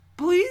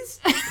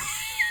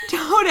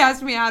Don't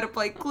ask me how to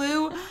play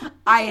Clue.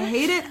 I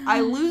hate it. I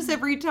lose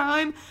every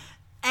time.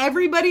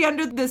 Everybody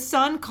under the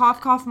sun,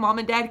 cough, cough, mom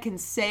and dad can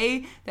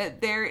say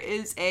that there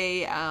is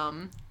a,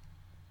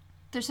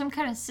 there's some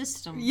kind of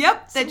system.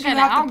 Yep, that you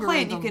have to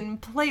play, and you can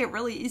play it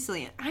really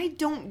easily. And I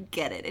don't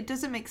get it. It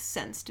doesn't make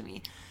sense to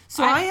me.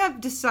 So I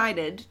have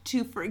decided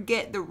to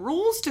forget the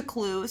rules to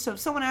Clue, so if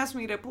someone asks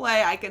me to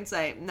play, I can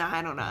say, nah,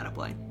 I don't know how to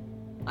play.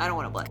 I don't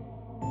want to play.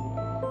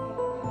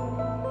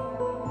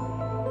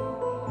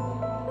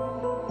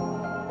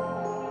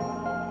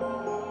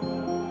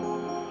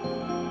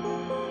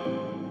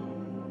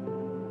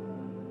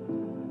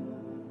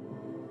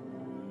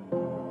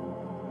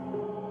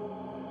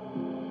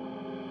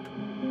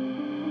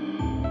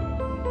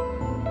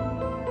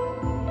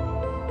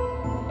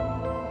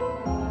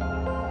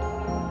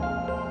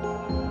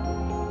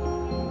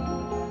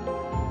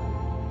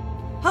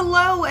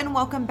 Hello and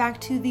welcome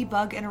back to the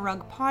Bug in a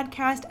Rug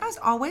podcast. As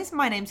always,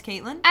 my name's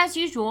Caitlin. As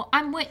usual,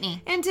 I'm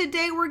Whitney. And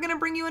today we're going to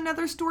bring you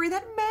another story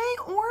that may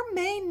or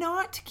may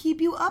not keep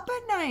you up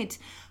at night.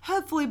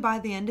 Hopefully by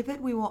the end of it,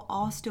 we will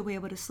all still be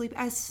able to sleep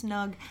as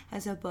snug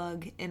as a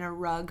bug in a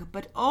rug.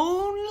 But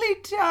only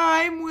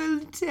time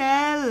will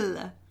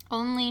tell.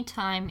 Only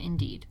time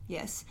indeed.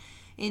 Yes.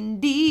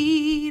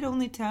 Indeed,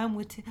 only time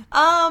will tell.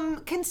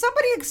 Can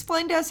somebody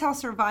explain to us how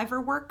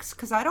Survivor works?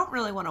 Because I don't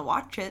really want to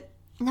watch it.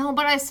 No,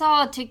 but I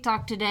saw a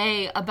TikTok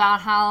today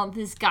about how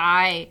this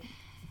guy,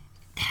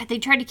 they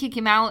tried to kick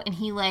him out and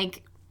he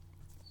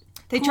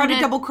They tried to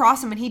double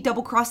cross him and he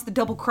double crossed the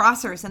double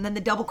crossers and then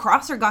the double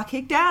crosser got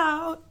kicked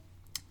out.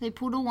 They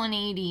pulled a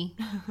 180.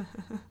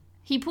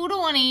 He pulled a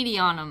 180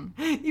 on him.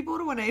 He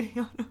pulled a 180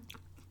 on him.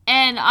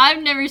 And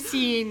I've never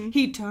seen...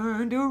 He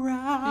turned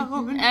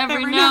around.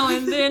 Every now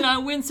and then I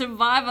win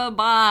Survivor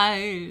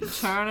by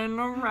turning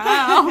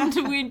around.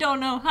 We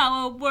don't know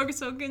how it works,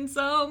 so can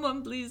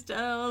someone please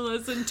tell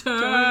us and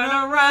turn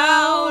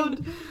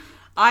around.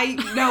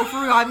 No,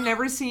 for real, I've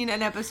never seen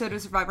an episode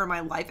of Survivor in my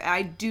life.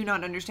 I do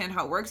not understand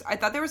how it works. I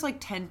thought there was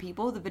 10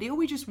 people. The video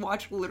we just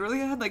watched literally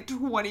had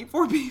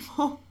 24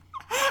 people.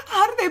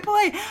 How do they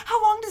play?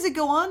 How long does it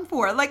go on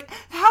for?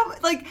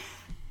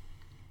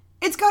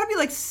 It's gotta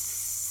be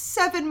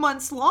 7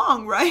 months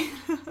long, right?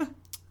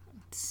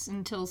 It's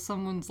until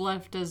someone's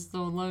left as the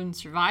lone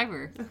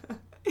survivor.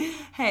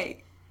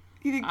 Hey,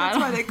 you think that's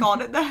why they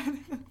called it that?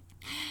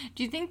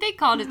 Do you think they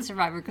called it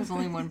Survivor because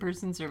only one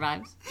person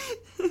survives?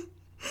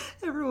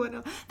 Everyone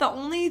else. The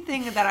only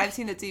thing that I've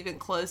seen that's even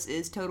close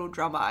is Total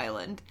Drama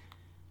Island,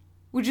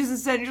 which is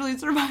essentially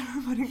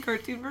Survivor but in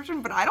cartoon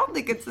version, but I don't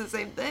think it's the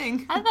same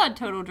thing. I thought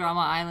Total Drama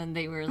Island,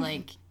 they were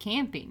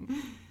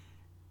camping.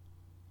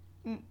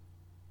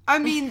 I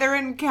mean, they're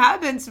in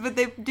cabins, but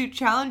they do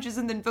challenges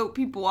and then vote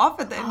people off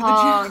at the end of the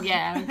challenge. Oh,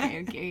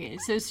 yeah, okay.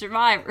 So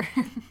Survivor.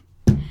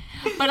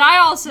 But I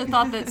also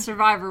thought that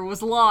Survivor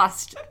was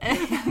Lost.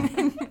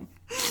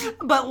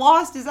 But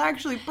Lost is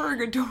actually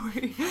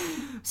purgatory.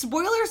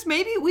 Spoilers,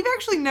 maybe? We've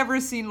actually never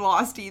seen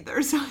Lost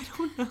either, so I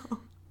don't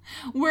know.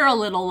 We're a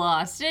little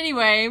lost.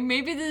 Anyway,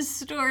 maybe this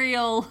story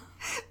will...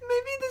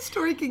 Maybe the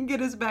story can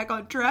get us back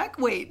on track.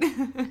 Wait.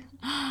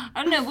 I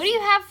don't know. What do you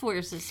have for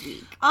us this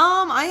week?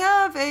 I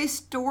have a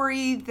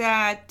story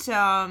that,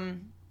 nobody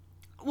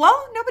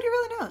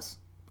really knows.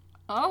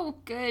 Oh,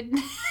 good.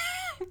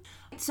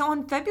 So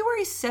on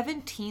February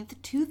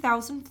 17th,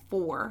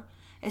 2004,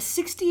 a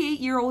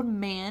 68-year-old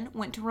man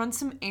went to run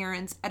some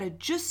errands at a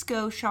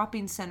JUSCO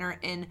shopping center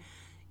in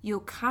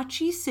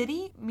Yokkaichi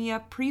City, Mie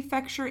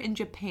Prefecture in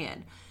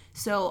Japan.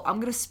 So I'm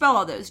going to spell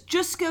all those.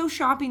 JUSCO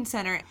Shopping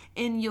Center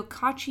in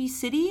Yokkaichi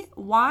City,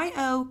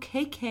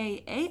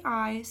 Yokkaichi,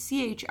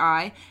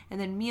 and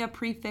then Mie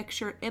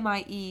Prefecture,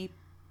 Mie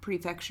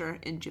Prefecture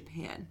in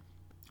Japan.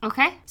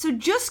 Okay. So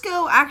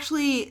JUSCO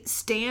actually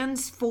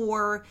stands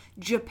for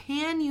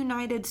Japan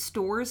United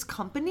Stores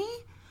Company.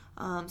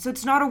 So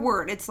it's not a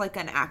word, it's like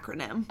an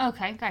acronym.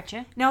 Okay,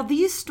 gotcha. Now,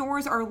 these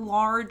stores are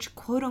large,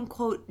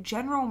 quote-unquote,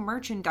 general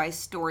merchandise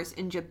stores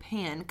in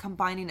Japan,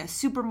 combining a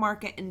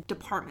supermarket and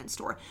department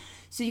store.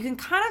 So you can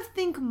kind of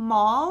think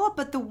mall,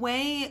 but the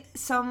way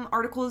some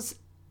articles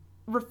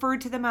refer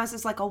to them as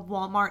is like a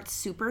Walmart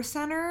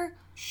supercenter.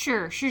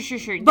 Sure.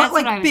 That's but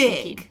what I was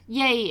big. Thinking.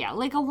 Yeah.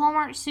 Like a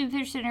Walmart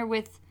supercenter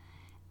with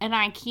an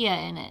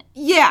IKEA in it.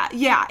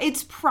 Yeah.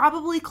 It's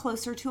probably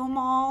closer to a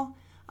mall,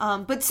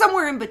 but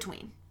somewhere in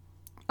between.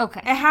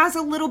 Okay. It has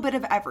a little bit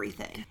of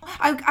everything.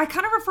 I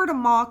kind of refer to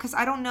mall because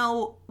I don't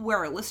know where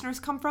our listeners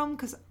come from.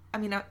 Because, I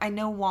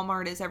know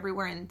Walmart is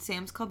everywhere and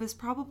Sam's Club is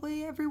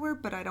probably everywhere,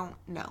 but I don't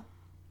know.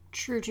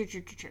 True.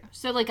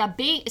 So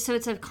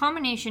it's a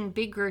combination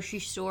big grocery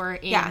store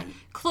and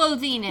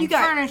clothing and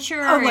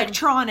furniture.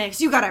 Electronics.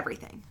 You got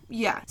everything.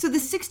 Yeah. So the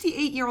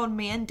 68-year-old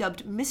man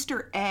dubbed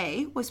Mr.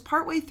 A was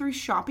partway through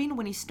shopping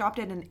when he stopped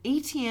at an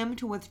ATM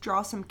to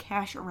withdraw some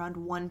cash around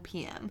 1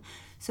 p.m.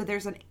 So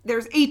there's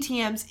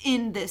ATMs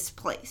in this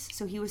place.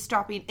 So he was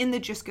stopping in the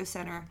JUSCO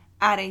Center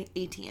at a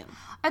ATM.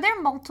 Are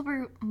there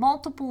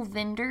multiple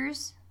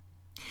vendors?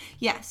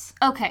 Yes.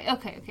 Okay.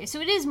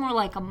 So it is more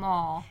like a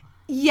mall.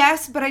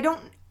 Yes, but I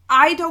don't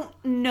I don't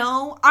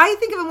know. I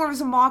think of it more as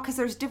a mall because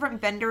there's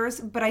different vendors,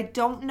 but I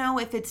don't know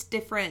if it's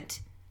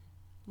different,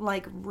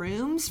 like,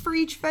 rooms for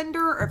each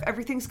vendor or if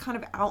everything's kind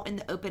of out in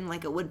the open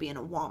like it would be in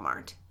a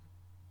Walmart.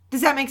 Does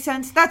that make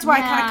sense? That's why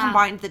I kind of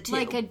combined the two.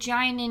 Like a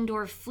giant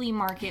indoor flea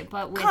market,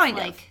 but with,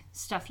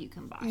 stuff you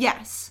can buy.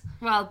 Yes.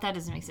 Well, that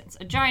doesn't make sense.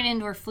 A giant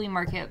indoor flea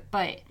market,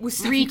 but with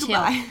stuff you can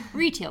buy.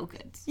 Retail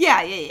goods.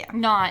 Yeah.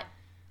 Not,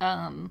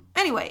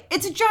 Anyway,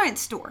 it's a giant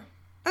store.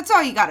 That's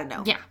all you gotta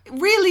know. Yeah.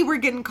 Really, we're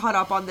getting caught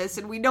up on this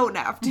and we don't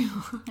have to.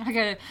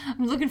 I'm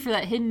looking for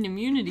that hidden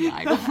immunity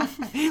item.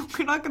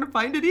 We're not gonna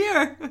find it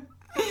here.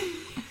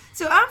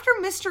 So after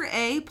Mr.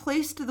 A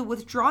placed the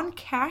withdrawn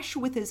cash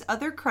with his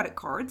other credit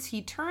cards,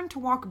 he turned to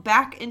walk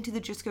back into the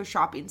JUSCO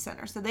shopping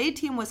center. So the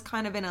ATM was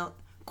kind of in a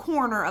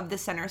corner of the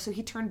center, so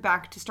he turned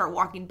back to start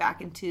walking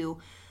back into,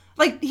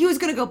 like, he was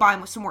gonna go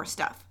buy some more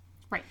stuff.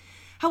 Right.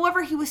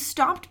 However, he was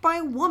stopped by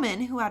a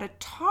woman who had a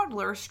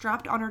toddler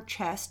strapped on her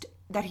chest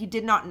that he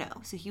did not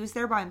know, so he was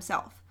there by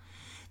himself.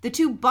 The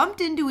two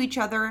bumped into each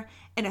other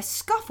and a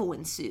scuffle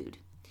ensued.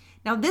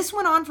 Now, this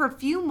went on for a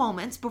few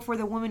moments before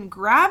the woman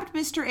grabbed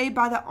Mr. A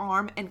by the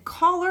arm and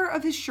collar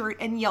of his shirt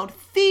and yelled,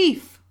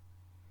 "Thief!"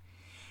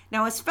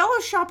 Now, as fellow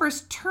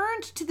shoppers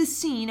turned to the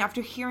scene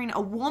after hearing a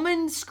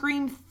woman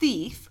scream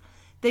 "thief,"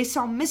 they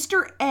saw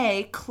Mr.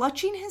 A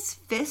clutching his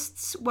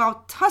fists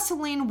while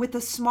tussling with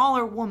a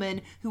smaller woman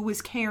who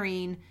was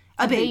carrying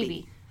a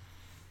baby.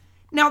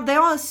 Now, they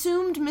all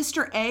assumed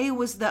Mr. A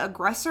was the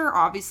aggressor.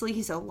 Obviously,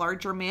 he's a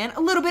larger man,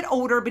 a little bit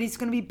older, but he's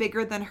going to be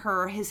bigger than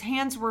her. His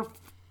hands were,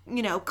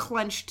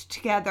 clenched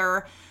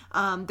together.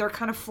 They're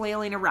kind of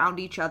flailing around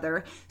each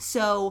other.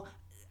 So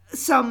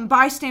some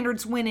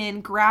bystanders went in,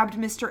 grabbed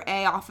Mr.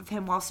 A off of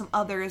him, while some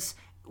others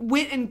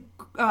went and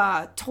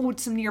told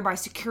some nearby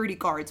security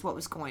guards what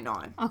was going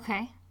on.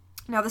 Okay.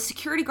 Now, the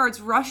security guards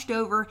rushed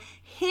over,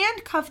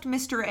 handcuffed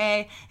Mr.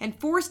 A, and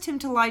forced him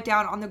to lie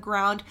down on the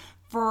ground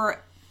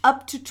for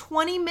up to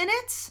 20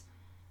 minutes,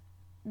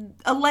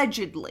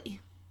 allegedly.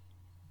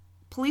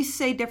 Police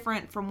say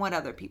different from what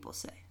other people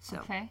say. So.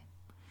 Okay.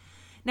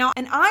 Now,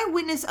 an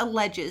eyewitness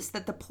alleges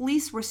that the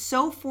police were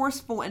so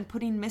forceful in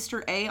putting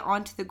Mr. A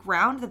onto the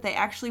ground that they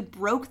actually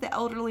broke the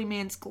elderly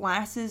man's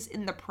glasses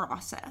in the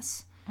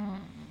process.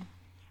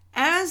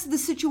 As the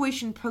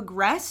situation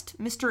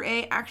progressed, Mr.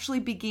 A actually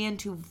began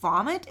to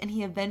vomit and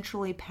he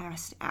eventually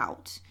passed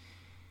out.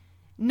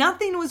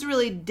 Nothing was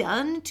really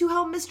done to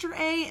help Mr.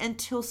 A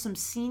until some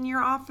senior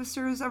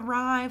officers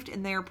arrived,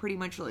 and they were pretty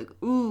much like,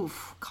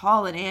 oof,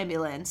 call an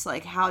ambulance,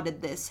 like, how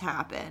did this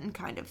happen,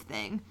 kind of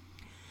thing.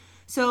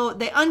 So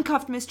they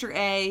uncuffed Mr.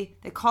 A,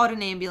 they called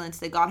an ambulance,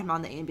 they got him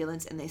on the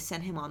ambulance, and they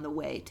sent him on the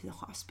way to the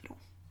hospital.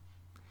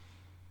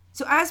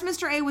 So as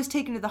Mr. A was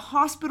taken to the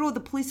hospital, the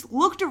police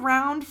looked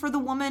around for the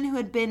woman who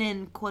had been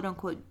in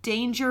quote-unquote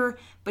danger,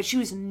 but she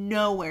was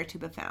nowhere to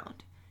be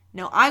found.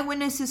 No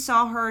eyewitnesses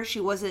saw her. She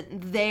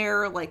wasn't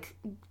there, like,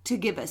 to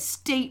give a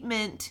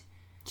statement.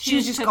 She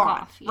was just gone.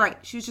 Off, yeah. Right,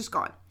 she was just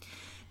gone.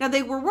 Now,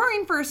 they were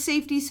worrying for her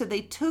safety, so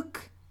they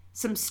took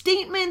some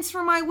statements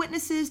from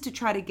eyewitnesses to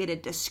try to get a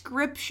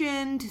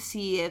description to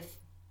see if,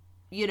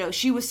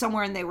 she was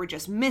somewhere and they were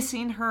just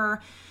missing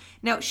her.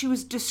 Now, she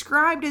was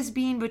described as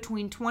being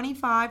between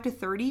 25 to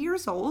 30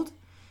 years old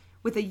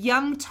with a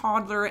young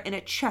toddler in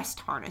a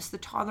chest harness. The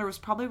toddler was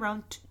probably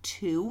around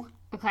 2.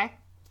 Okay.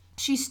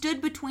 She stood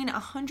between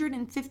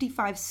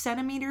 155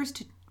 centimeters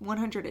to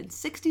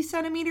 160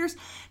 centimeters.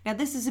 Now,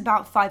 this is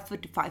about 5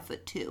 foot to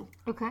 5'2".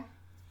 Okay.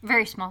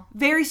 Very small.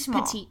 Very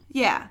small. Petite.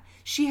 Yeah.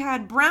 She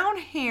had brown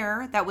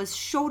hair that was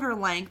shoulder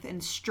length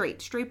and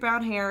straight. Straight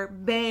brown hair,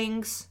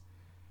 bangs,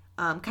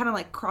 kind of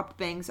like cropped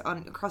bangs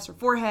across her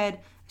forehead,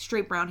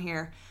 straight brown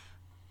hair.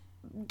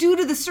 Due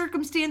to the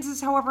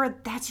circumstances, however,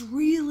 that's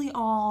really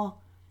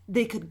all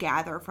they could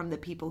gather from the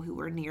people who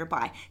were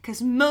nearby, because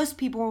most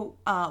people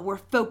were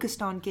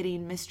focused on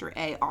getting Mr.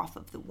 A off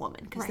of the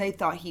woman because they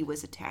thought he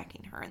was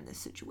attacking her in this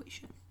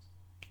situation.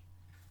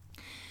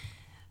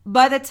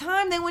 By the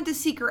time they went to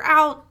seek her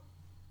out,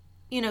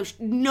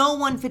 no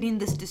one fitting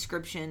this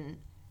description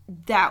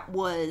that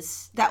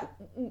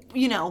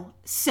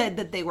said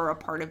that they were a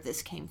part of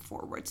this came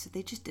forward, so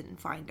they just didn't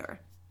find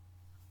her.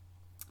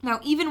 Now,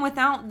 even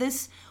without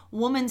this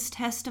woman's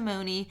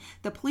testimony,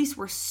 the police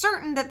were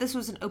certain that this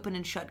was an open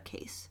and shut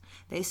case.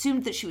 They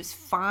assumed that she was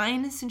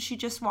fine since she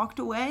just walked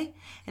away,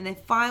 and they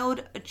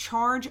filed a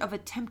charge of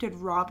attempted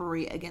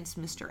robbery against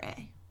Mr.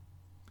 A.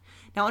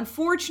 Now,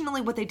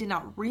 unfortunately, what they did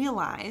not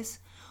realize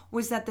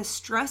was that the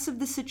stress of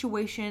the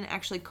situation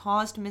actually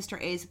caused Mr.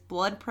 A's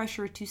blood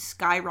pressure to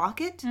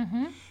skyrocket.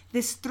 Mm-hmm.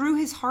 This threw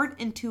his heart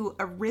into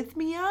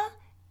arrhythmia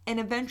and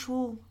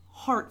eventual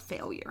heart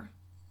failure.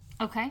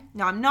 Okay.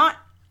 Now,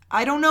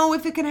 I don't know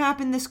if it can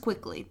happen this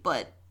quickly,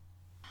 but...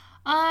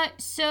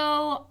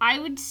 So I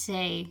would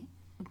say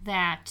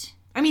that...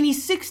 I mean,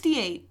 he's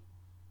 68.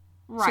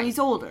 Right. So he's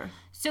older.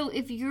 So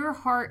if your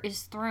heart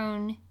is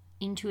thrown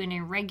into an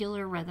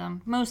irregular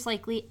rhythm, most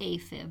likely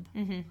AFib.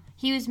 Mm-hmm.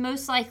 He was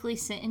most likely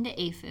sent into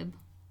AFib,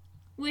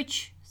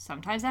 which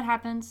sometimes that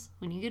happens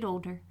when you get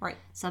older. Right.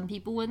 Some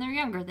people, when they're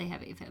younger, they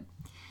have AFib.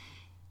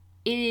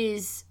 it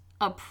is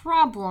a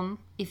problem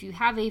if you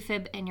have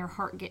AFib and your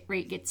heart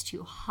rate gets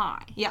too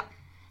high. Yeah.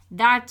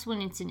 That's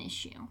when it's an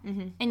issue.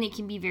 Mm-hmm. And it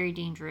can be very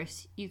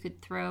dangerous. You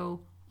could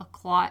throw a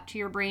clot to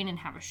your brain and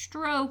have a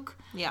stroke.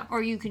 Yeah.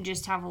 Or you could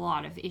just have a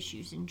lot of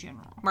issues in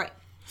general. Right.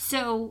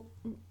 So,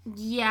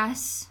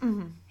 yes,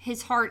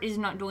 his heart is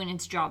not doing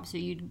its job, so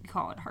you'd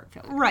call it heart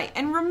failure. Right.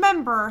 And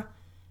remember,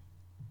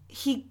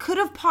 he could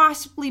have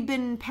possibly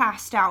been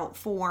passed out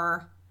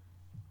for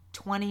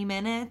 20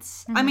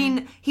 minutes. I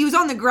mean, he was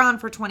on the ground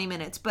for 20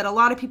 minutes, but a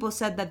lot of people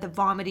said that the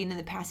vomiting and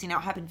the passing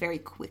out happened very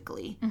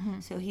quickly.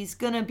 So he's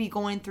going to be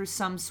going through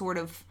some sort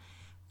of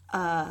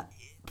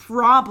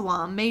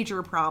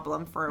major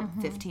problem for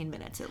 15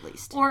 minutes at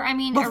least. Or, I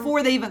mean...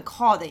 before they even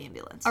call the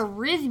ambulance.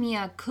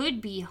 Arrhythmia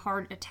could be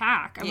heart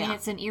attack. I mean,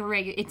 it's an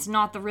irregular... It's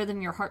not the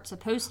rhythm your heart's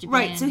supposed to be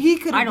Right, in. so he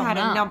could have had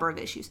a number of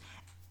issues.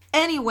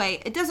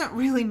 Anyway, it doesn't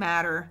really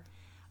matter.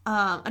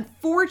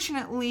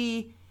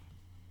 Unfortunately,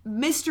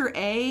 Mr.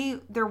 A,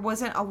 there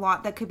wasn't a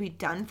lot that could be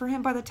done for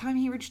him by the time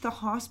he reached the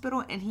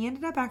hospital, and he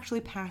ended up actually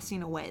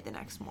passing away the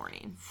next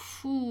morning.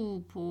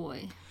 Oh,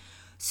 boy.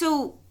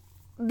 So,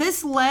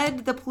 this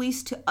led the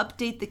police to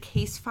update the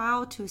case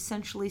file to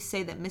essentially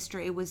say that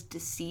Mr. A was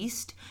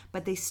deceased,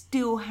 but they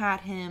still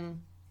had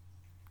him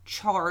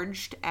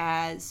charged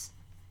as,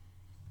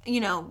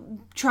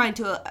 trying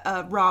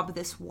to rob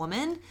this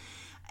woman.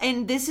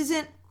 And this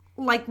isn't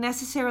like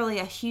necessarily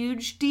a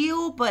huge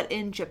deal, but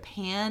in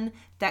Japan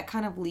that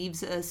kind of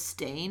leaves a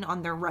stain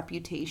on their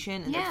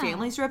reputation and their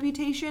family's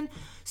reputation.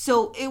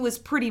 So it was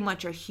pretty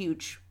much a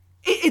huge,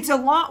 it's a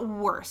lot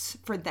worse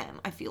for them,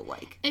 I feel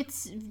like.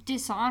 It's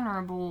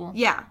dishonorable.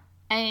 Yeah.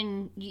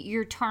 And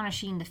you're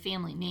tarnishing the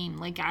family name.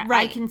 Like, right.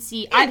 I can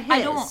see, I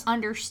don't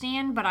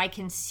understand, but I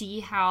can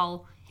see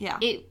how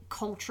it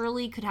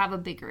culturally could have a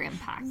bigger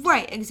impact.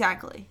 Right,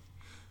 exactly.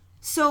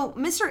 So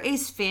Mr.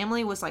 A's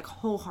family was like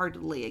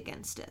wholeheartedly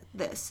against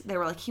this. They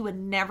were like, he would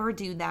never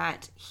do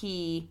that.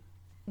 He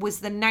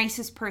was the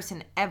nicest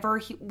person ever.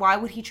 Why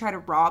would he try to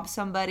rob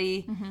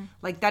somebody?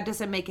 Like, that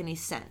doesn't make any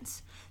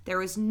sense. There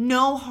was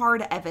no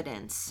hard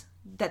evidence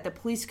that the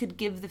police could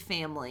give the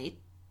family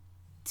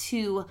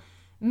to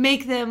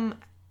make them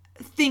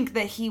think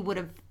that he would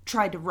have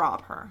tried to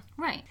rob her.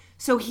 Right.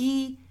 So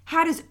he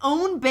had his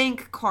own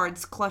bank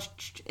cards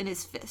clutched in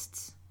his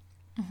fists.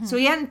 So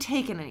he hadn't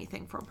taken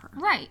anything from her.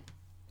 Right.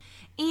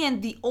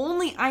 And the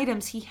only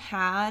items he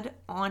had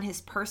on his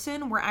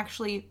person were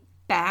actually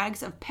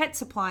bags of pet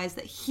supplies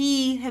that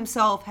he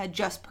himself had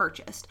just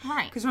purchased.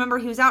 Right. Because remember,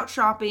 he was out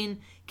shopping,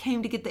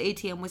 came to get the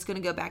ATM, was going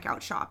to go back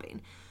out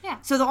shopping. Yeah.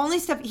 So the only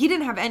stuff, he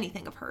didn't have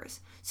anything of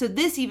hers. So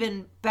this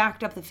even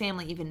backed up the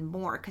family even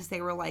more, because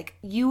they were like,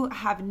 you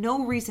have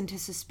no reason to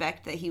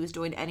suspect that he was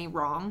doing any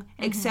wrong,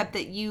 except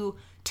that you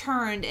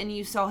turned and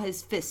you saw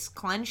his fists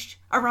clenched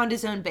around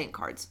his own bank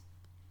cards.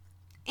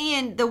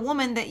 And the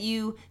woman that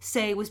you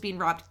say was being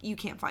robbed, you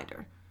can't find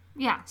her.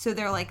 Yeah. So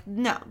they're like,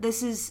 no,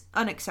 this is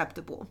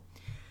unacceptable.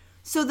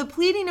 So the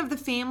pleading of the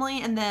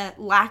family and the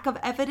lack of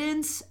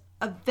evidence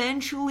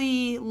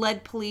eventually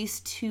led police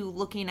to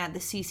looking at the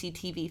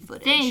CCTV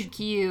footage. Thank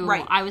you.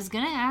 Right. I was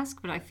going to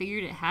ask, but I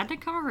figured it had to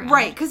come around.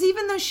 Right, because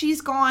even though she's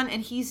gone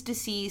and he's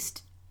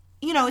deceased,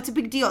 it's a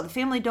big deal. The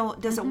family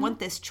doesn't want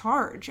this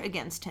charge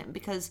against him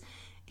because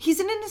he's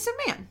an innocent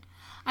man.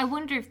 I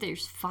wonder if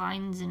there's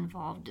fines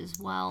involved as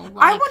well.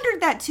 I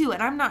wondered that too,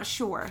 and I'm not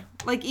sure.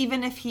 Like,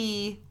 even if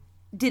he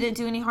didn't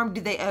do any harm, do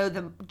they owe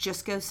the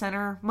JUSCO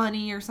Center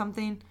money or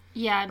something?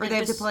 Yeah. Or they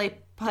have to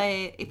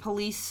pay a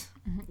police?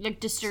 Like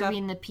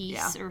disturbing the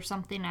peace or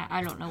something.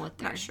 I don't know what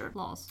their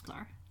laws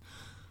are.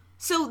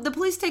 So the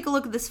police take a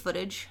look at this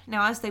footage.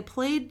 Now, as they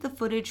played the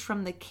footage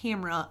from the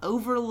camera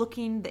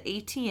overlooking the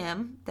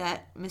ATM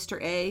that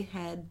Mr. A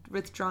had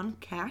withdrawn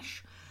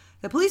cash,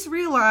 the police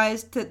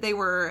realized that they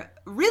were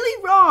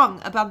really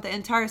wrong about the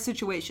entire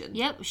situation.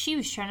 Yep, she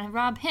was trying to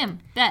rob him.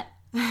 Bet.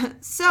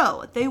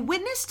 So, they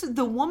witnessed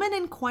the woman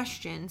in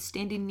question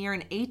standing near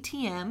an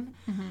ATM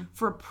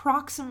for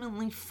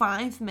approximately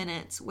 5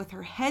 minutes with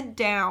her head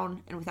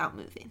down and without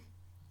moving.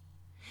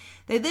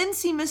 They then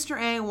see Mr.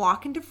 A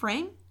walk into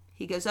frame.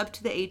 He goes up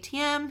to the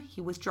ATM. He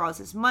withdraws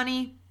his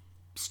money,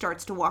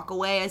 starts to walk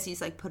away as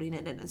he's like putting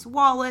it in his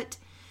wallet.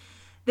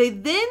 They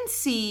then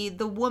see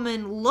the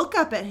woman look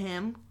up at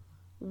him,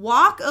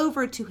 walk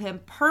over to him,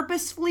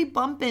 purposefully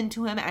bump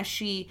into him as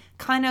she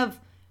kind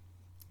of,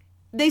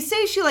 they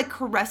say she like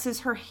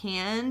caresses her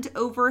hand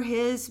over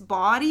his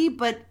body,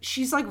 but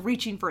she's like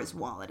reaching for his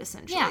wallet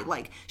essentially. Yeah.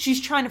 Like she's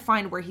trying to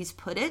find where he's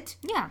put it.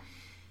 Yeah.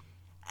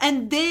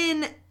 And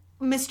then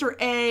Mr.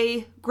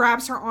 A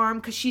grabs her arm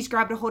because she's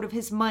grabbed a hold of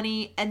his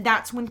money, and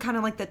that's when kind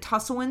of like the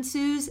tussle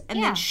ensues,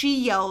 and then she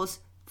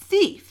yells,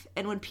 "Thief!"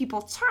 And when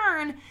people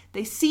turn,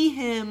 they see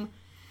him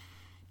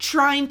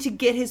trying to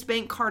get his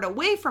bank card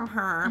away from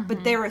her,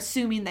 but they're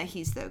assuming that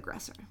he's the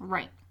aggressor.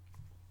 Right.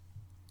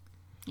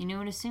 You know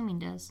what assuming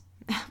does.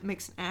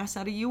 Makes an ass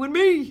out of you and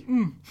me.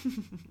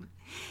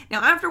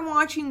 Now, after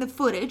watching the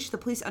footage, the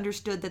police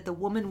understood that the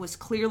woman was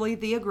clearly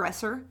the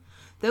aggressor.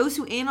 Those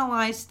who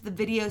analyzed the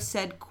video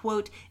said,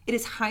 quote, "It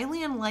is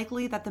highly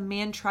unlikely that the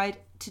man tried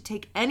to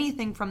take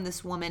anything from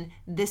this woman,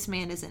 this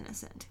man is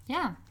innocent.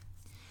 Yeah.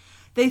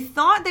 They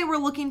thought they were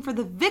looking for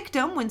the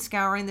victim when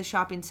scouring the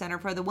shopping center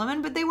for the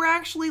woman, but they were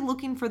actually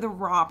looking for the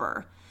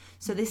robber.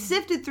 So they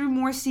sifted through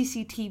more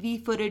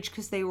CCTV footage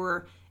because they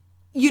were,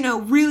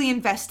 really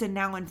invested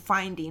now in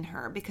finding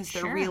her because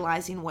they're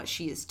realizing what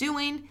she is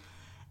doing.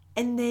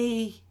 And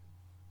they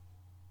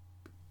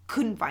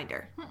couldn't find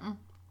her.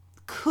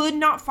 Could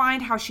not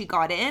find how she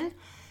got in.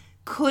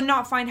 Could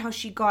not find how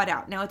she got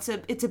out. Now, it's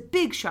a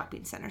big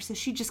shopping center, so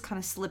she just kind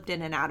of slipped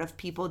in and out of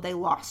people. They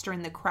lost her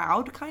in the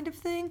crowd kind of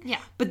thing.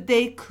 Yeah. But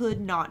they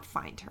could not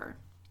find her.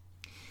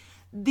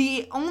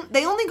 They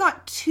only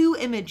got 2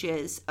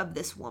 images of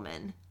this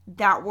woman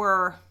that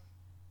were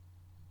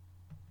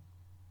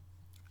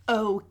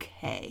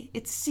okay.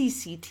 It's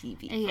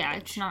CCTV footage. Yeah,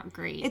 it's not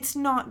great. It's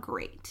not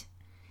great.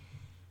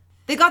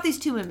 They got these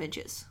 2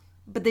 images,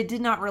 but they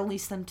did not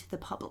release them to the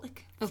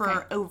public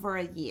for over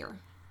a year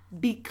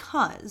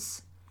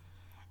because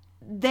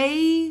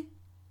they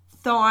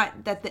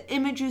thought that the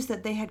images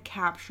that they had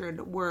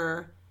captured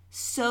were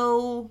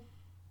so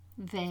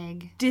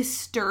vague,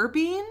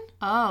 disturbing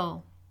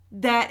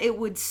that it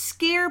would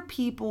scare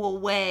people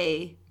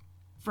away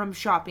from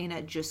shopping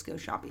at JUSCO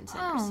shopping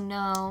centers. Oh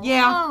no.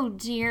 Yeah. Oh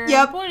dear.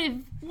 Yep.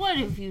 What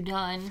have you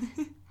done?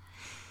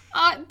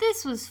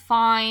 This was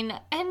fine,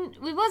 and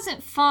it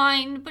wasn't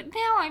fine, but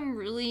now I'm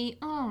really,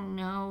 oh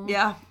no.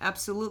 Yeah,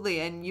 absolutely,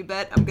 and you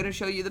bet I'm going to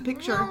show you the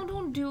picture. No,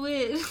 don't do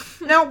it.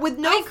 Now, with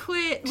no, I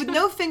quit. With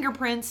no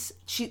fingerprints,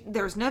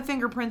 there's no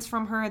fingerprints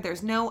from her,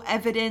 there's no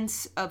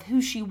evidence of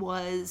who she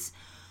was.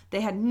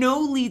 They had no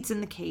leads in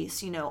the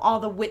case,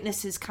 all the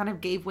witnesses kind of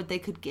gave what they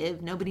could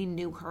give. Nobody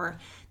knew her.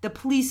 The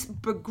police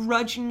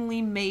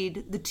begrudgingly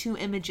made the 2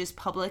 images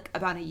public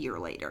about a year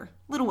later,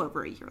 a little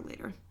over a year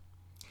later.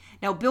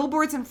 Now,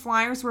 billboards and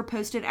flyers were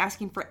posted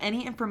asking for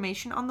any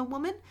information on the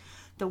woman.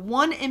 The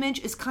one image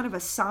is kind of a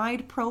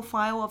side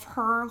profile of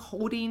her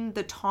holding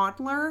the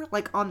toddler,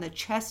 like on the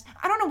chest.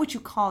 I don't know what you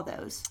call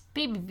those.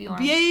 Baby Bjorn.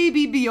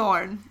 Baby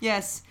Bjorn,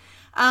 yes.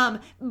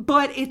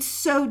 But it's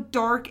so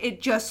dark,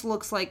 it just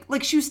looks like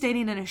she was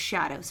standing in a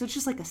shadow. So it's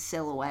just like a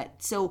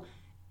silhouette. So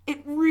it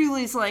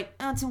really is like,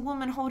 it's a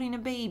woman holding a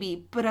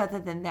baby. But other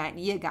than that,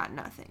 you got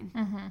nothing.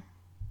 Mm-hmm.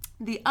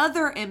 The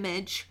other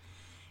image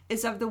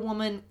is of the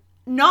woman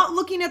not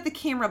looking at the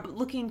camera, but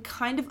looking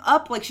kind of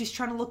up, like she's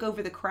trying to look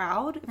over the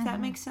crowd, if that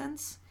makes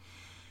sense.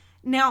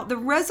 Now, the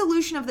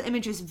resolution of the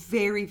image is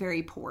very,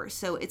 very poor,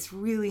 so it's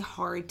really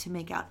hard to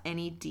make out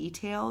any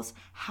details.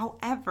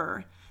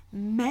 However,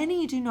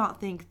 many do not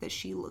think that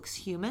she looks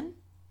human.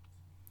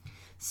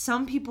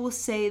 Some people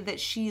say that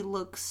she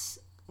looks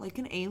like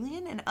an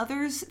alien, and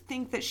others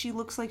think that she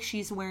looks like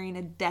she's wearing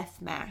a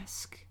death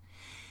mask.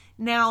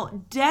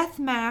 Now, death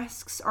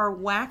masks are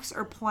wax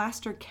or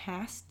plaster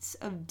casts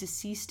of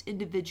deceased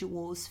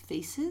individuals'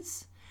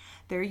 faces.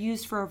 They're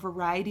used for a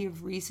variety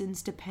of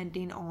reasons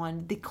depending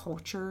on the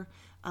culture.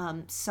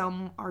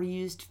 Some are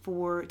used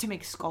to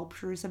make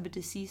sculptures of a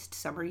deceased.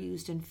 Some are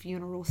used in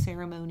funeral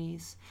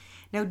ceremonies.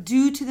 Now,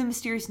 due to the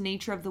mysterious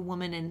nature of the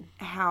woman and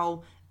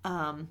how,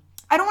 I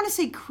don't want to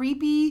say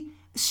creepy,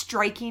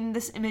 striking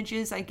this image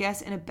is, I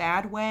guess, in a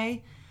bad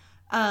way,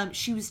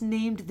 she was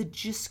named the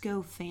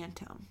JUSCO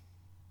Phantom.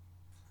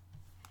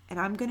 And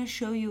I'm going to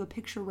show you a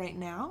picture right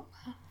now.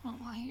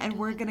 And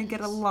we're going to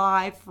get a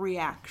live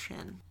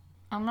reaction.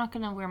 I'm not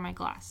going to wear my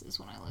glasses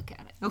when I look at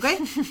it. Okay?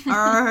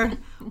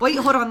 Wait,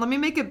 hold on. Let me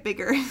make it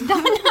bigger. No,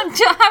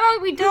 how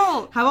about we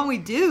don't? How about we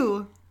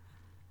do?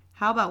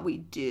 How about we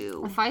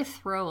do? If I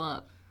throw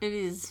up, it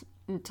is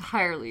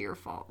entirely your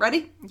fault.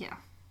 Ready? Yeah.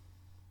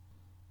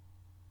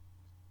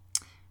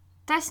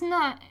 She's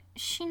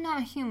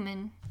not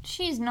human.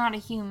 She's not a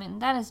human.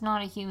 That is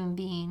not a human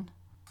being.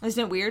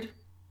 Isn't it weird?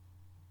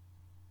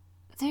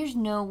 There's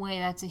no way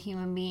that's a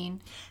human being.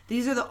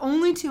 These are the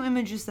only 2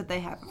 images that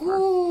they have of her.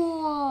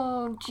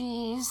 Oh,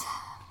 jeez.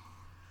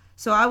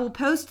 So I will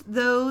post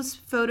those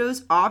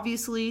photos,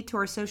 obviously, to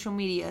our social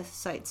media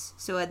sites.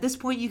 So at this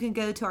point, you can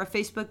go to our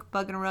Facebook,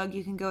 Bug and a Rug.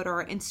 You can go to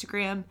our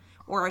Instagram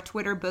or our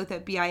Twitter, both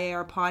at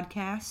BIAR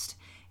Podcast.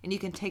 And you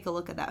can take a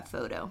look at that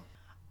photo.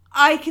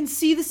 I can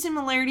see the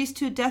similarities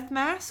to a death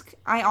mask.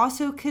 I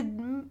also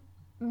could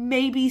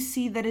maybe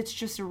see that it's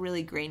just a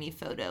really grainy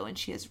photo and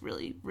she has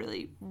really,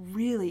 really,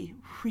 really,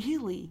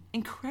 really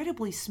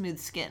incredibly smooth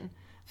skin.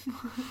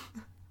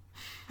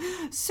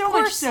 So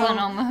much so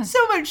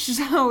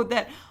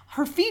that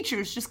her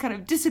features just kind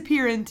of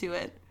disappear into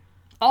it.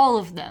 All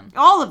of them.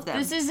 All of them.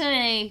 This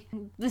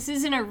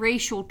isn't a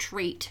racial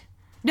trait.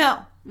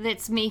 No.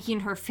 That's making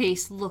her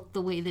face look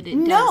the way that it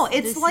does. No,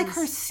 it's like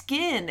her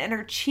skin and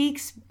her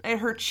cheeks and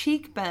her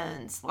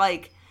cheekbones.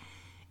 Like,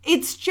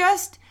 it's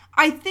just,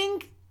 I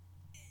think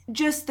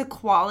just the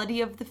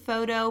quality of the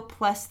photo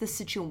plus the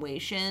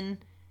situation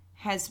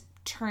has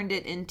turned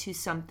it into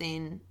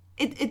something.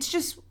 It's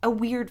just a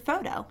weird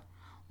photo.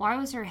 Why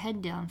was her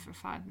head down for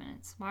 5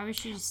 minutes? Why was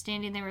she just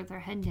standing there with her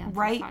head down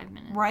for 5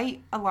 minutes?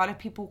 Right. A lot of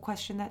people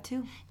question that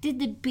too. Did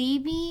the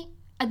baby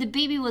The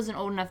baby wasn't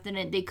old enough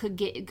that they could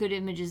get good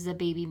images of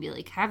the baby and be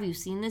like, have you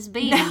seen this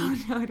baby? No,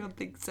 I don't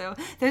think so.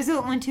 There's the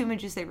only 2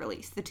 images they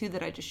released. The 2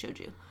 that I just showed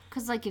you.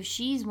 Because, like, if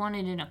she's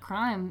wanted in a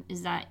crime,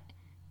 is that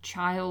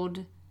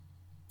child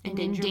an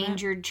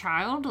endangered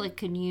child? Like,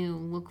 can you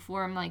look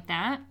for him like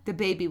that? The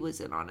baby was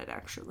in on it,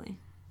 actually.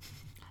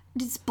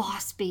 It's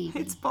Boss Baby.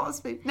 It's Boss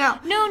Baby. No,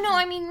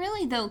 I mean,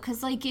 really, though,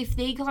 because, like, if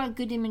they got a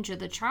good image of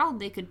the child,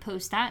 they could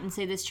post that and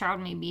say this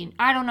child may be...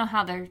 I don't know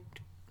how their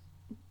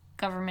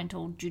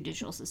governmental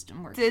judicial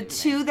system works. The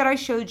 2 that I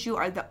showed you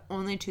are the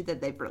only 2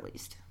 that they've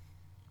released.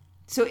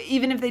 So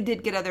even if they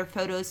did get other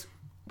photos,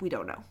 we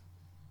don't know.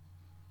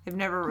 They've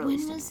never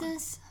released When was anyone.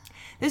 this?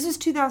 This was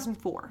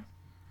 2004.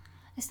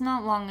 It's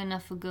not long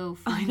enough ago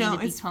for me to be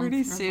comfortable. It's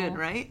pretty soon,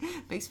 right?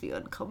 Makes me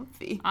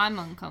uncomfy. I'm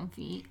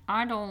uncomfy.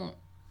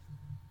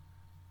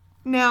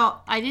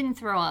 Now, I didn't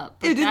throw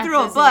up. It didn't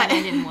throw up, but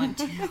I didn't want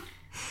to.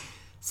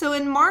 So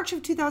in March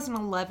of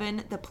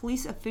 2011, the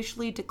police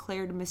officially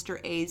declared Mr.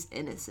 A's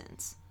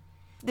innocence.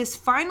 This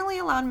finally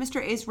allowed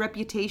Mr. A's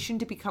reputation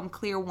to become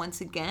clear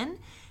once again.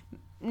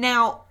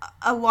 Now,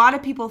 a lot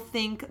of people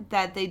think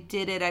that they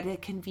did it at a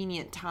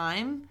convenient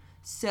time.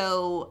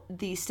 So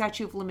the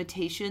statute of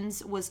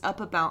limitations was up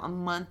about a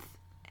month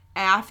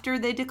after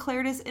they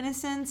declared his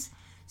innocence.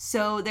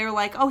 So they're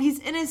like, oh, he's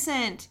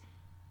innocent.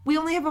 We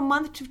only have a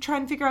month to try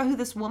and figure out who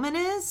this woman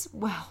is?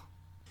 Well,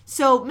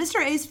 so Mr.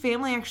 A's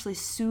family actually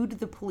sued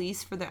the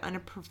police for their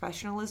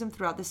unprofessionalism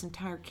throughout this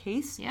entire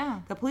case. Yeah.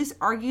 The police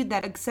argued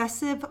that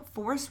excessive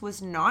force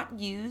was not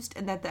used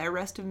and that the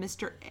arrest of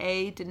Mr.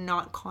 A did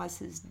not cause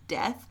his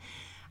death.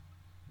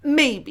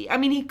 Maybe. I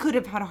mean, he could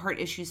have had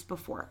heart issues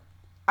before.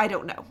 I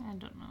don't know.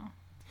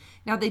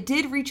 Now, they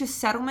did reach a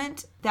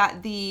settlement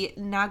that the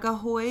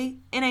Nagahoy,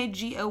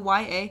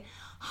 Nagoya,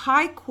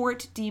 High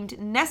Court deemed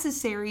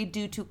necessary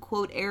due to,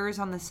 quote, errors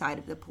on the side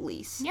of the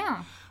police.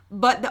 Yeah.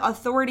 But the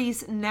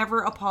authorities never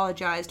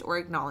apologized or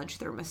acknowledged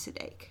their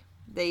mistake.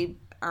 They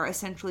are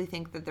essentially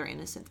think that they're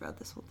innocent throughout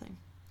this whole thing.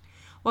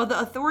 While the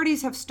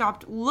authorities have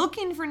stopped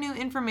looking for new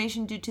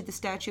information due to the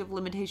statute of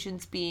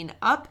limitations being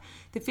up,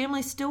 the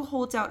family still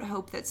holds out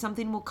hope that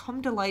something will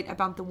come to light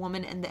about the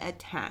woman and the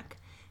attack.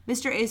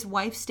 Mr. A's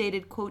wife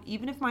stated, quote,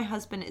 even if my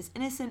husband is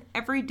innocent,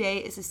 every day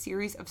is a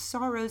series of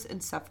sorrows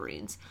and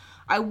sufferings.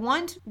 I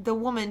want the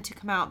woman to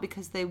come out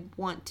because they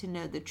want to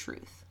know the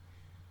truth.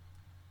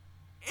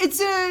 It's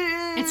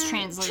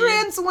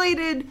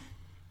translated,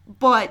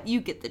 but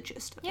you get the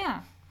gist of it.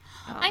 Yeah.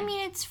 I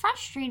mean, it's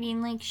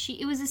frustrating. Like,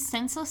 it was a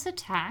senseless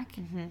attack.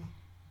 Mm-hmm.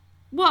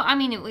 Well, I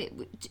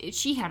mean,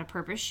 she had a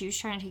purpose. She was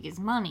trying to take his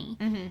money.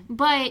 Mm-hmm.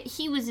 But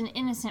he was an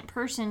innocent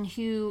person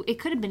who... It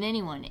could have been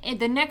anyone.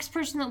 The next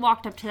person that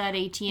walked up to that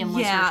ATM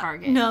was her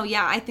target. No,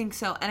 yeah, I think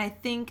so. And I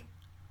think,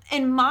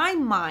 in my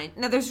mind...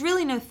 Now, there's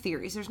really no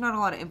theories. There's not a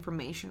lot of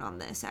information on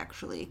this,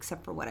 actually,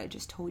 except for what I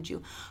just told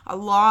you. A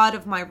lot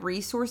of my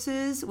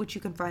resources, which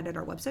you can find at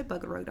our website,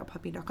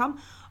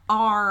 bugarogue.puppy.com,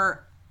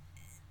 are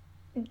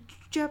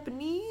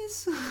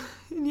Japanese.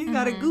 And you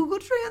gotta Google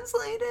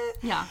translate it.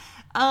 Yeah.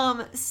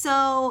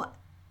 So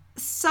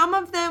some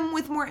of them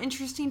with more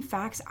interesting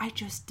facts, I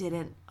just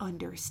didn't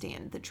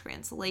understand the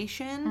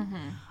translation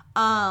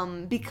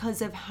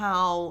because of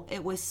how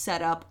it was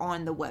set up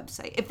on the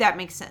website, if that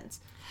makes sense.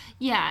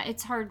 Yeah,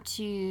 it's hard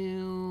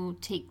to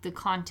take the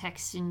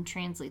context and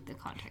translate the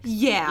context.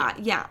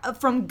 Yeah.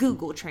 From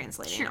Google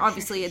translating. Sure,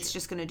 Obviously, it's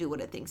just going to do what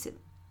it thinks it,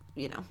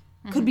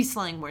 could be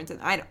slang words.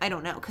 I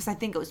don't know, because I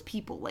think it was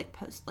people like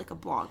post like a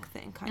blog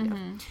thing, kind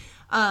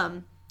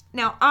of.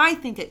 Now, I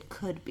think it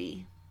could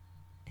be,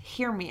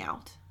 hear me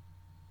out,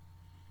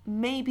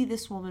 maybe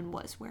this woman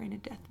was wearing a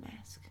death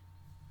mask.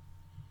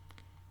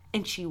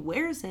 And she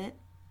wears it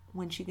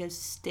when she goes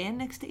stand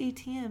next to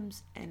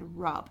ATMs and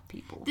rob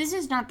people. This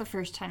is not the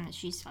first time that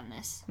she's done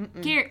this.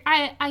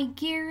 I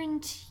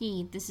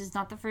guarantee this is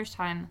not the first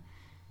time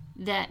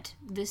that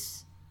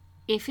this,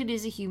 if it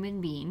is a human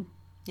being.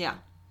 Yeah.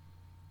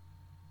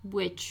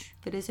 Which.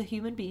 If it is a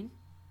human being.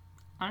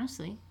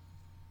 Honestly.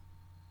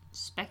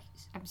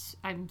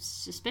 I'm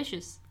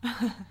suspicious.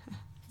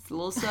 It's a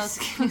little sus.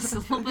 It's a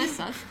little bit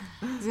sus.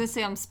 I was going to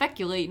say I'm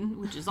speculating,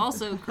 which is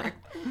also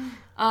correct.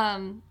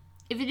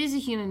 If it is a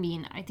human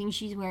being, I think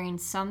she's wearing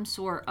some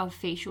sort of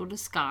facial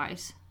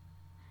disguise,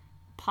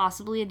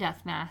 possibly a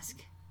death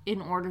mask,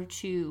 in order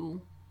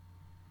to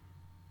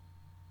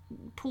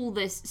pull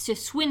this, to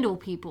swindle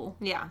people.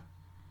 Yeah.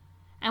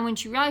 And when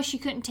she realized she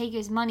couldn't take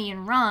his money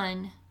and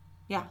run...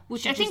 Yeah.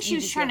 Which I think she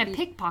was trying to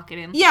pickpocket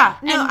him. Yeah,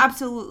 no,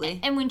 absolutely.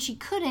 And when she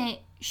couldn't,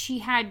 she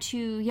had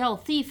to yell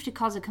thief to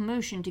cause a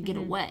commotion to get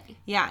away.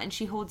 Yeah, and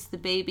she holds the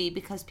baby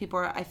because people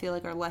are, I feel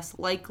like, are less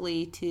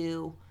likely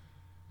to,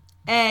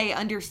 A,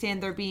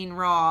 understand they're being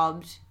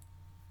robbed,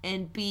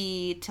 and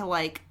B, to,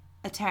 like,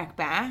 attack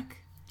back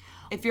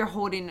if you're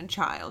holding a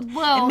child.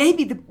 Well... And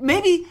maybe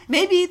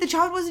the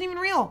child wasn't even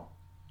real.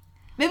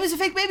 Maybe it was a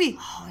fake baby.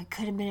 Oh, it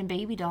could have been a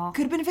baby doll.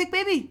 Could have been a fake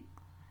baby.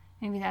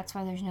 Maybe that's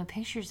why there's no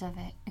pictures of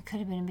it. It could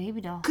have been a baby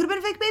doll. Could have been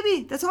a fake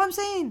baby. That's all I'm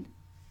saying.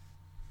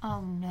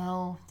 Oh,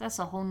 no. That's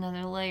a whole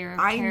nother layer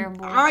of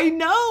terrible. I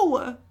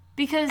know.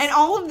 Because... And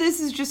all of this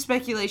is just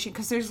speculation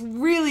because there's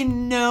really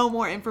no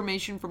more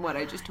information from what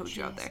I just told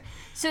you out there.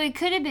 So it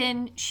could have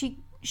been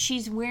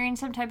she's wearing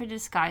some type of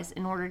disguise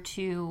in order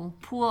to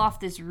pull off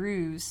this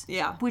ruse.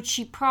 Yeah. Which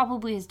she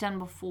probably has done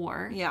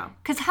before. Yeah.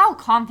 Because how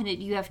confident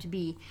do you have to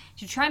be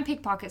to try and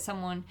pickpocket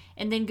someone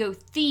and then go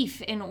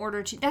thief in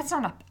order to...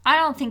 I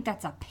don't think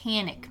that's a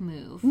panic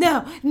move.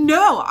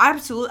 No,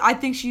 absolutely. I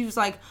think she was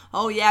like,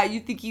 oh yeah, you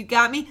think you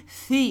got me?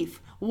 Thief.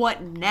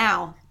 What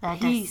now? The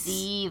Peace.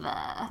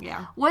 deceiver.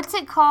 Yeah. What's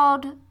it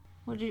called?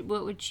 What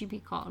would she be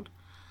called?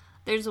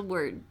 There's a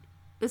word.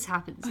 This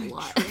happens a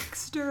lot.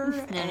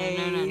 Trickster.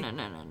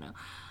 No.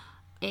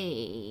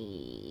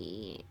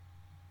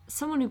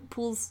 Someone who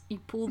pulls you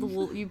pull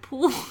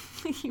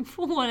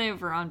one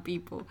over on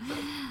people.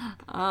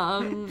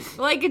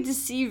 Like a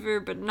deceiver,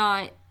 but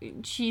not.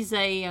 She's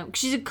a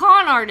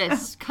con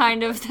artist,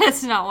 kind of.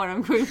 That's not what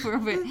I'm going for,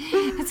 but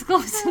it's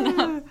close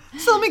enough.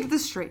 So let me get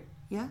this straight.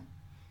 Yeah.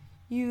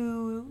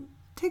 You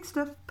take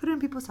stuff, put it in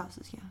people's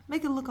houses, yeah.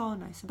 Make it look all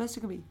nice, the best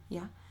it can be,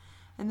 yeah.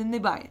 And then they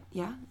buy it,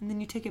 yeah. And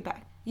then you take it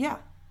back, yeah.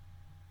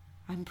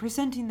 I'm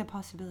presenting the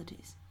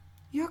possibilities.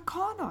 You're a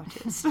con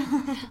artist.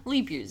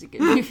 Leap Year's a good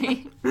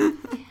movie.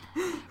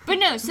 But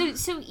no,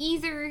 so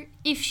either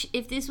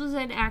if this was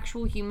an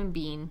actual human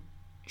being,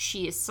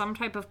 she is some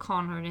type of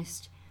con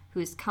artist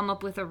who has come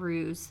up with a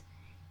ruse,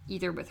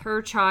 either with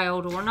her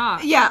child or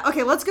not. Yeah,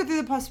 okay, let's go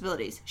through the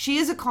possibilities. She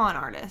is a con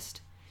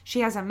artist.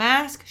 She has a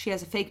mask. She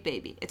has a fake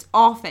baby. It's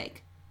all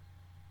fake.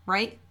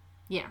 Right?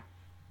 Yeah.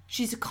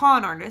 She's a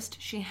con artist.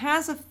 She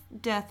has a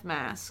death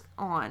mask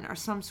on or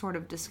some sort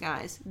of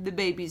disguise. The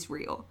baby's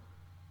real.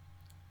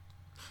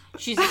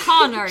 She's a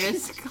con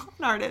artist. She's a con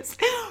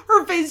artist.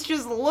 Her face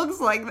just looks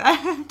like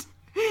that.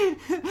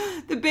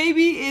 The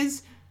baby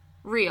is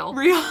real.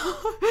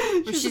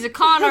 She's a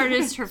con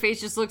artist. Her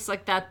face just looks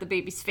like that. The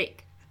baby's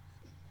fake.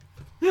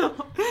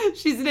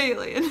 She's an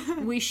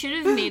alien. We should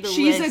have made a list.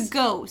 She's a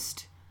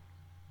ghost.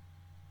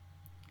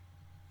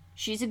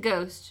 She's a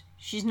ghost.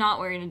 She's not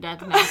wearing a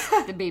death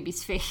mask. The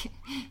baby's fake.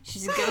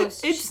 She's a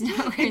ghost. She's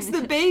not wearing it's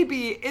the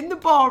baby in the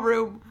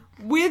ballroom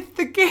with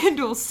the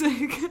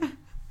candlestick.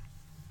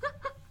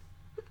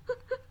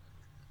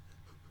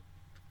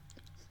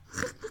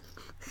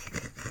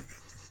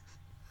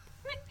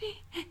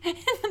 In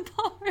the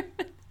ballroom.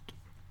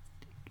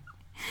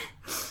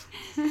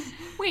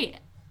 Wait.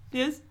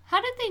 Yes?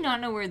 How did they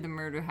not know where the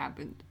murder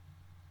happened?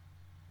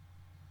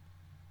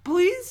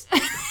 Please?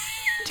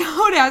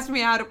 Don't ask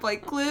me how to play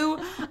Clue.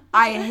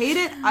 I hate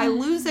it. I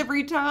lose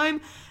every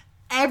time.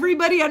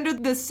 Everybody under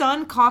the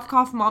sun, cough,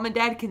 cough, mom and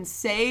dad can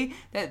say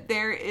that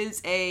there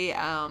is a,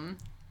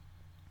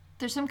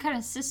 there's some kind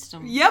of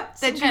system. Yep,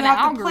 that you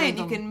have to play and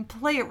you algorithm. can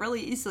play it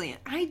really easily.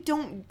 I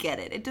don't get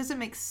it. It doesn't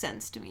make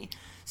sense to me.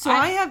 So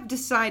I have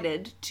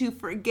decided to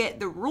forget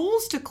the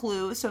rules to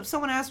Clue. So if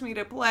someone asks me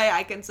to play,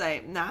 I can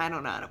say, nah, I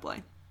don't know how to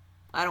play.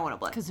 I don't want to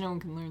play. Because no one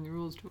can learn the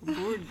rules to a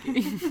board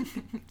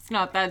game. It's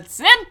not that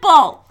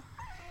simple.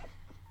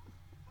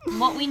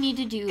 What we need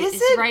to do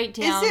is write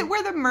down... Is it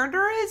where the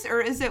murder is,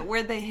 or is it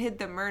where they hid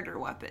the murder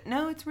weapon?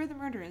 No, it's where the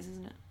murder is,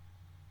 isn't it?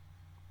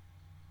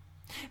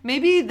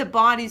 Maybe the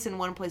body's in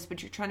one place,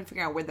 but you're trying to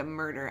figure out where the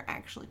murder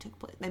actually took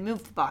place. They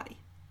moved the body.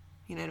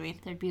 You know what I mean?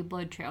 There'd be a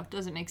blood trail.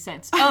 Doesn't make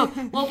sense.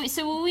 Oh, well,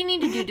 so what we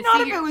need to do to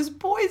Not if it was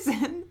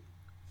poison.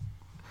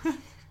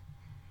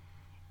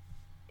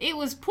 It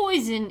was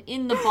poison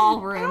in the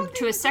ballroom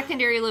to a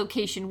secondary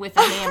location with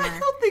a hammer. I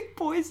don't think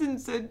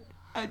poison's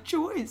a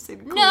choice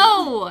in Clue.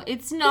 No,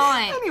 it's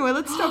not. Anyway,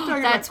 let's stop talking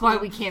about That's why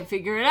we can't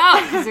figure it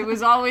out, because it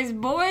was always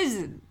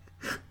poison.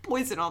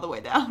 Poison all the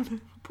way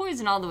down.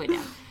 Poison all the way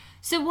down.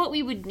 So what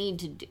we would need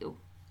to do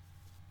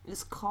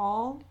is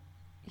call...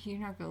 You're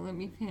not going to let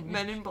me finish.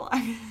 Men in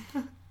Black.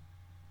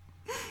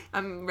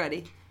 I'm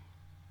ready.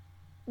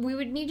 We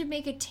would need to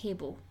make a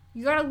table.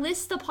 You got to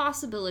list the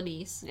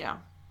possibilities. Yeah.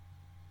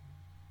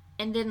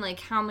 And then, like,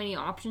 how many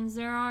options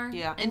there are.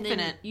 Yeah, and infinite.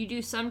 Then you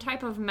do some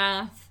type of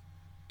math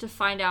to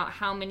find out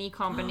how many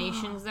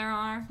combinations there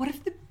are.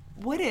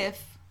 What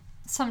if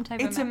some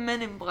type it's of a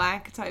Men in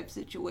Black type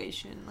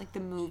situation, like the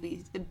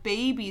movies? The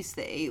baby's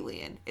the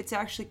alien. It's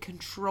actually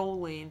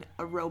controlling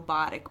a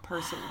robotic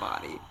person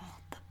body.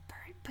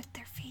 But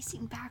they're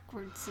facing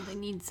backwards, so they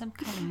need some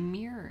kind of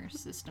mirror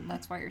system.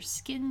 That's why your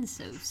skin's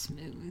so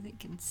smooth. It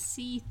can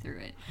see through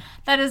it.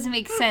 That doesn't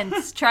make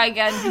sense. Try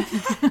again.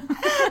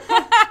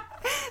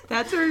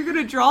 That's where you're going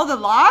to draw the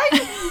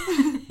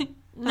line?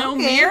 No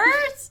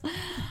mirrors? No.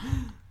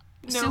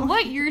 So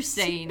what you're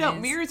saying is...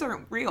 mirrors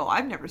aren't real.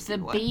 I've never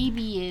seen one. The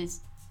baby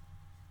is...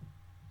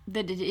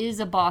 That it is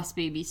a boss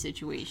baby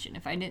situation.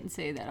 If I didn't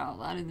say that out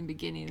loud in the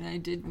beginning, and I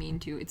did mean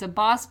to. It's a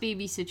boss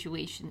baby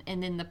situation,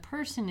 and then the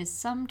person is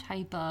some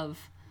type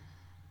of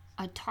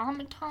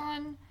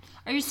automaton.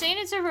 Are you saying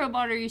it's a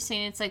robot, or are you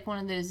saying it's like one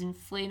of those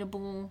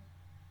inflatable...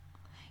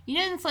 You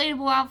know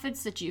inflatable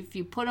outfits that if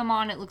you put them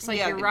on, it looks like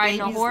you're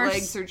riding a horse?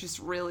 Legs are just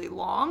really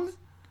long?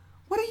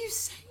 What are you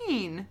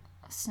saying?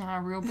 It's not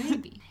a real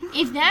baby.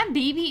 If that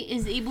baby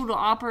is able to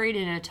operate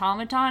an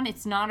automaton,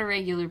 it's not a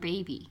regular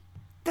baby.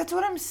 That's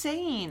what I'm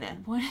saying.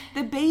 What?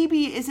 The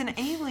baby is an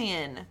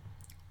alien.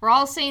 We're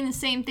all saying the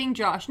same thing,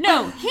 Josh.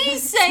 No,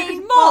 he's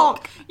saying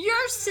milk.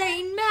 You're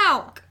saying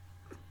milk.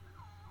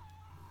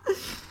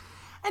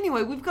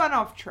 Anyway, we've gone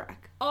off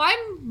track.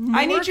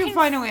 I need your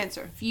final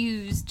answer.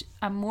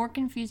 I'm more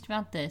confused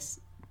about this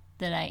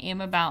than I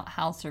am about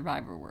how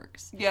Survivor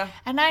works. Yeah.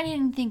 And I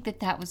didn't think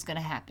that was going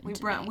to happen. We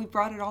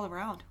brought it all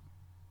around.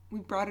 We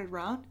brought it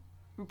around.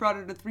 We brought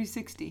it a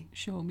 360.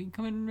 Show me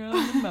coming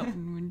around the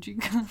mountain when you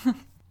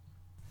come.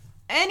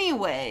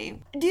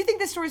 Anyway, do you think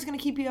this story's going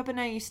to keep you up at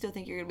night? Or you still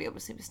think you're going to be able to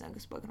sleep as snug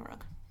as a bug on a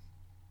rug?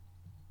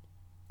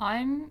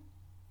 I'm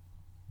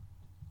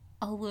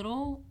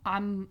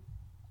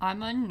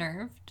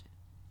unnerved.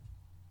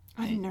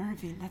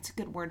 Unnerving. That's a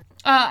good word.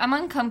 I'm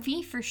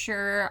uncomfy for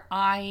sure.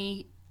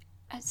 I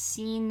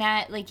seen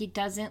that, like, it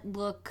doesn't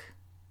look,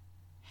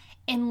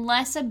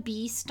 unless a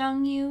bee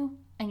stung you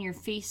and your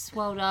face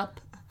swelled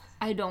up,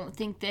 I don't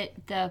think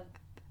that the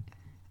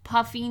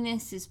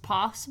puffiness is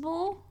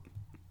possible.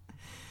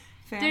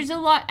 Fair. There's a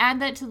lot. Add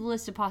that to the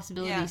list of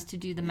possibilities to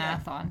do the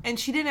math on. And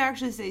she didn't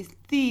actually say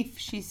thief.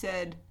 She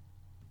said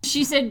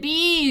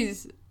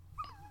bees.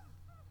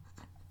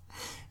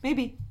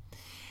 Maybe.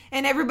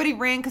 And everybody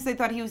ran because they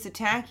thought he was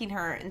attacking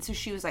her. And so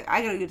she was like,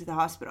 I gotta go to the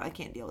hospital. I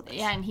can't deal with this.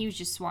 Yeah, and he was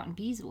just swatting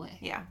bees away.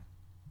 Yeah.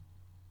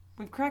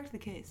 We've cracked the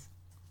case.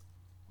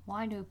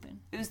 Wide open.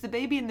 It was the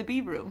baby in the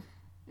bee room.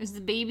 It was the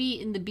baby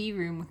in the bee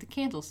room with the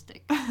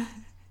candlestick.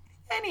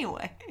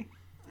 Anyway.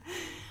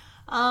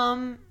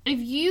 If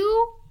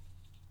you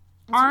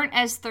aren't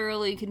as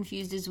thoroughly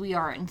confused as we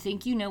are and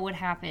think you know what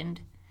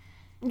happened,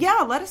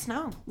 yeah, let us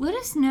know. Let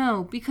us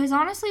know, because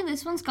honestly,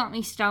 this one's got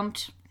me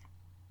stumped.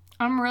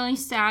 I'm really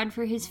sad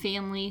for his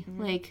family.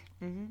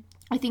 Mm-hmm.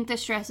 I think the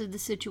stress of the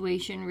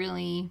situation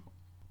really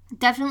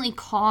definitely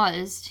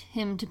caused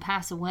him to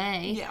pass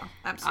away. Yeah,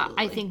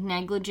 absolutely. I think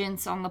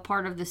negligence on the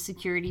part of the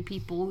security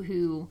people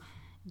who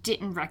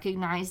didn't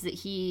recognize that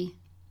he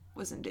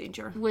was in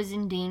danger.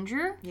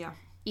 Yeah.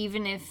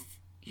 Even if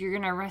you're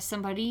going to arrest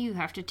somebody, you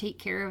have to take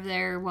care of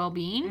their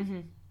well-being. Mm-hmm.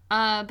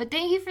 But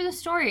thank you for the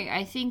story.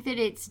 I think that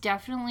it's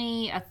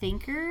definitely a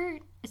thinker,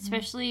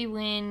 especially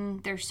when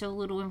there's so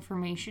little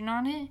information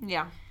on it.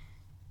 Yeah.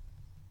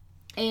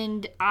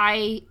 And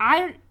I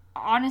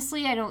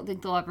honestly, I don't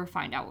think they'll ever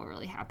find out what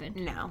really happened.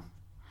 No.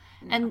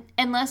 And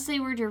unless they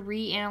were to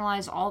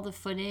reanalyze all the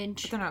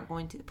footage. But they're not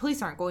going to. The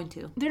police aren't going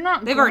to. They're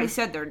not. They've already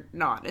said they're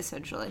not,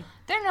 essentially.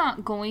 They're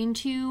not going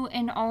to.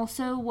 And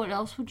also, what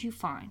else would you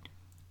find?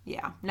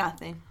 Yeah,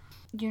 nothing.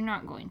 You're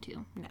not going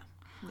to. No.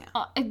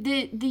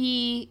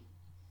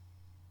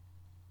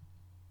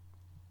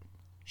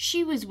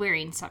 She was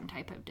wearing some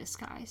type of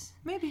disguise.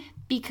 Maybe.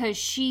 Because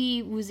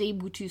she was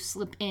able to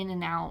slip in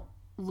and out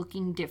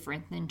looking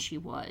different than she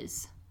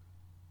was.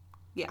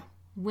 Yeah.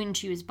 When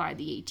she was by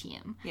the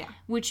ATM. Yeah.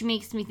 Which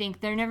makes me think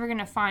they're never going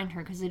to find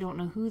her because they don't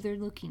know who they're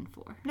looking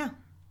for. No.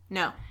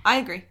 I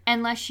agree.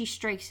 Unless she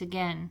strikes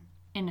again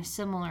in a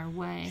similar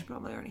way. She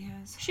probably already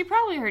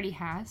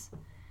has.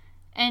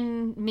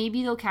 And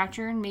maybe they'll catch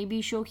her and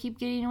maybe she'll keep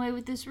getting away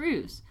with this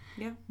ruse.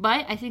 Yeah.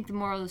 But I think the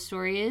moral of the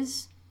story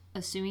is,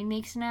 assuming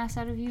makes an ass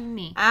out of you and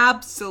me.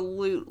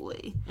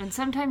 Absolutely. And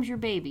sometimes your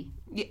baby.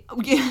 Yeah,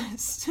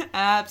 yes,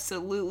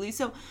 absolutely.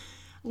 So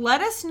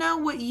let us know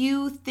what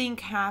you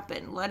think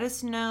happened. Let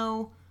us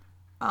know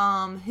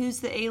who's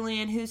the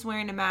alien, who's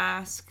wearing a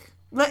mask.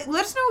 Let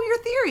us know your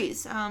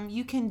theories.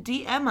 You can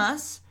DM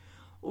us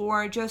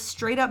or just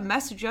straight up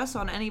message us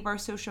on any of our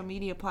social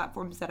media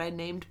platforms that I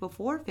named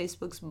before.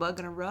 Facebook's Bug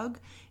and a Rug,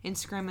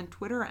 Instagram and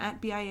Twitter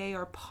at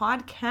BIAR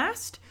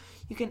Podcast.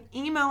 You can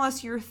email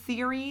us your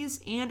theories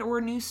and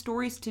or new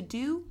stories to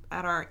do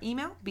at our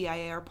email,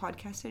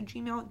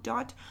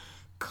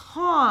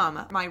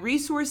 biarpodcast@gmail.com. My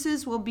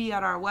resources will be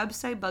at our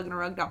website,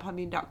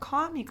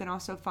 bugandarug.podbean.com. You can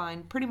also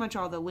find pretty much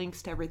all the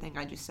links to everything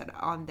I just said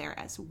on there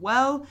as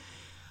well.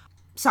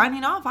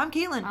 Signing off, I'm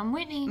Caitlin. I'm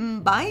Whitney.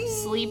 Bye.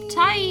 Sleep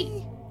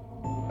tight.